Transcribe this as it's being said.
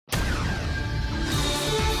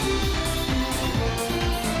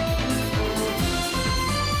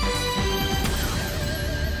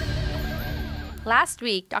Last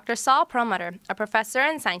week, Dr. Saul Perlmutter, a professor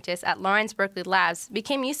and scientist at Lawrence Berkeley Labs,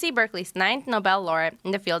 became UC Berkeley's 9th Nobel laureate in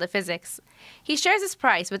the field of physics. He shares his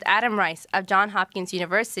prize with Adam Rice of Johns Hopkins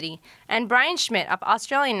University and Brian Schmidt of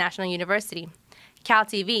Australian National University.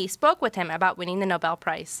 CalTV spoke with him about winning the Nobel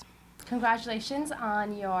Prize. Congratulations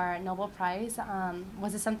on your Nobel Prize.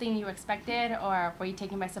 Was it something you expected, or were you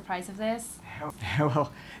taken by surprise of this?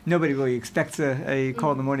 Well, nobody really expects a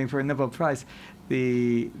call in the morning for a Nobel Prize.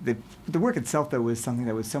 The work itself, though, was something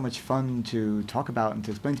that was so much fun to talk about and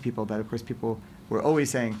to explain to people that, of course, people were always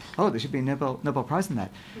saying, "Oh, there should be a Nobel Prize in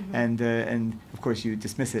that," and of course you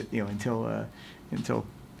dismiss it, until in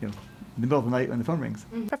the middle of the night when the phone rings.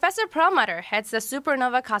 Professor Perlmutter heads the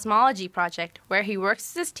Supernova Cosmology Project, where he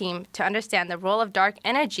works with his team to understand the role of dark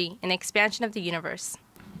energy in the expansion of the universe.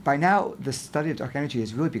 By now, the study of dark energy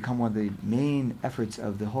has really become one of the main efforts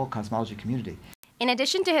of the whole cosmology community. In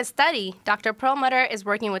addition to his study, Dr. Perlmutter is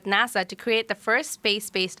working with NASA to create the first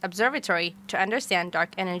space-based observatory to understand dark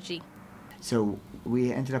energy. So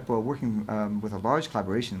we ended up working with a large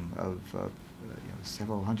collaboration of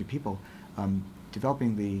several hundred people,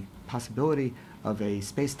 developing the possibility of a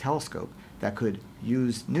space telescope that could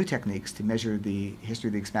use new techniques to measure the history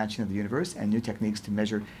of the expansion of the universe and new techniques to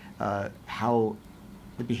measure how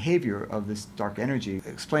the behavior of this dark energy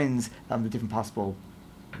explains the different possible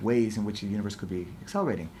ways in which the universe could be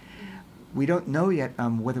accelerating. We don't know yet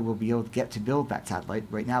whether we'll be able to get to build that satellite.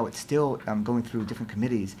 Right now it's still going through different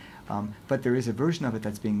committees, but there is a version of it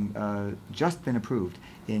that's being just been approved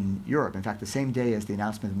in Europe. In fact, the same day as the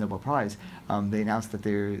announcement of the Nobel Prize, they announced that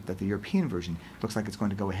the European version looks like it's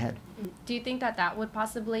going to go ahead. Do you think that would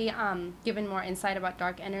possibly give more insight about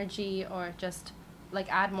dark energy, or just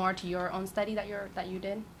add more to your own study that you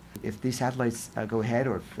did? If these satellites go ahead,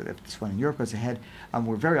 or if this one in Europe goes ahead,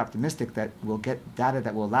 we're very optimistic that we'll get data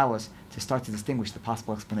that will allow us to start to distinguish the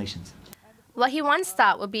possible explanations. What he once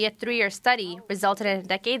thought would be a 3-year study resulted in a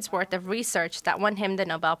decade's worth of research that won him the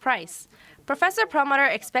Nobel Prize. Professor Perlmutter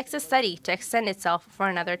expects the study to extend itself for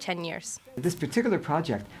another 10 years. This particular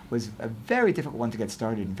project was a very difficult one to get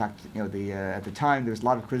started. In fact, at the time there was a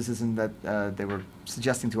lot of criticism that they were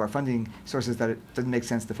suggesting to our funding sources that it didn't make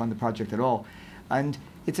sense to fund the project at all. And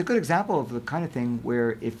it's a good example of the kind of thing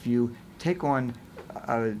where if you take on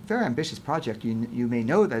a very ambitious project, you may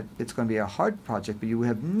know that it's going to be a hard project, but you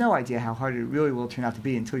have no idea how hard it really will turn out to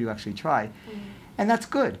be until you actually try. And that's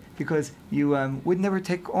good, because you would never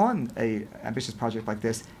take on an ambitious project like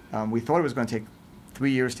this. We thought it was going to take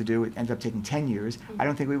 3 years to do. It ended up taking 10 years. I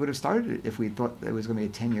don't think we would have started it if we thought it was going to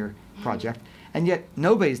be a 10-year project. And yet,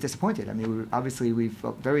 nobody's disappointed. I mean, obviously, we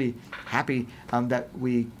felt very happy that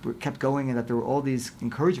we kept going and that there were all these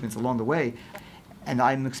encouragements along the way. And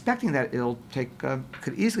I'm expecting that it'll take,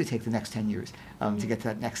 could easily take the next 10 years to get to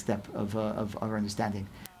that next step of our understanding.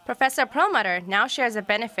 Professor Perlmutter now shares a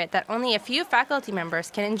benefit that only a few faculty members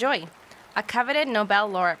can enjoy: a coveted Nobel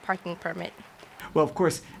laureate parking permit. Well, of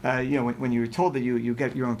course, when you're told that you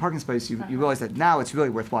get your own parking space, you realize that now it's really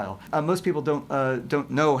worthwhile. Most people don't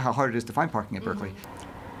know how hard it is to find parking at Berkeley.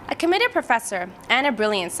 A committed professor and a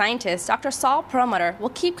brilliant scientist, Dr. Saul Perlmutter will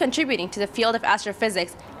keep contributing to the field of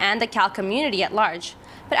astrophysics and the Cal community at large.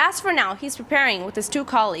 But as for now, he's preparing with his 2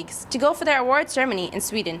 colleagues to go for their award ceremony in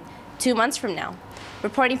Sweden 2 months from now.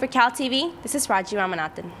 Reporting for CalTV, this is Raji.